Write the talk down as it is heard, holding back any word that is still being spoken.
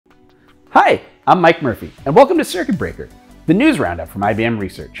Hi, I'm Mike Murphy, and welcome to Circuit Breaker, the news roundup from IBM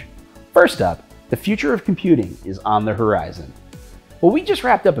Research. First up, the future of computing is on the horizon. Well, we just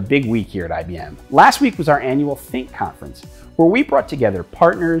wrapped up a big week here at IBM. Last week was our annual Think conference, where we brought together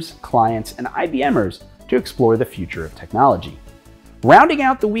partners, clients, and IBMers to explore the future of technology. Rounding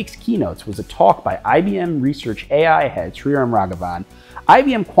out the week's keynotes was a talk by IBM Research AI head Sriram Raghavan,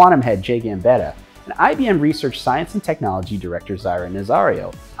 IBM Quantum head Jay Gambetta, and IBM Research Science and Technology Director Zaira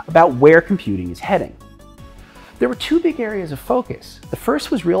Nazario about where computing is heading. There were two big areas of focus. The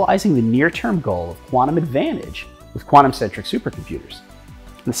first was realizing the near-term goal of quantum advantage with quantum-centric supercomputers.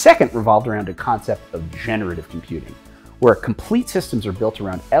 And the second revolved around a concept of generative computing, where complete systems are built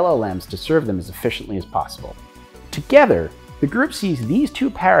around LLMs to serve them as efficiently as possible. Together, the group sees these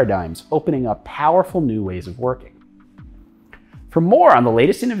two paradigms opening up powerful new ways of working. For more on the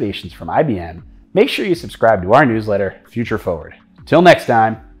latest innovations from IBM, make sure you subscribe to our newsletter, Future Forward. Till next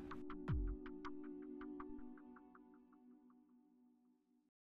time.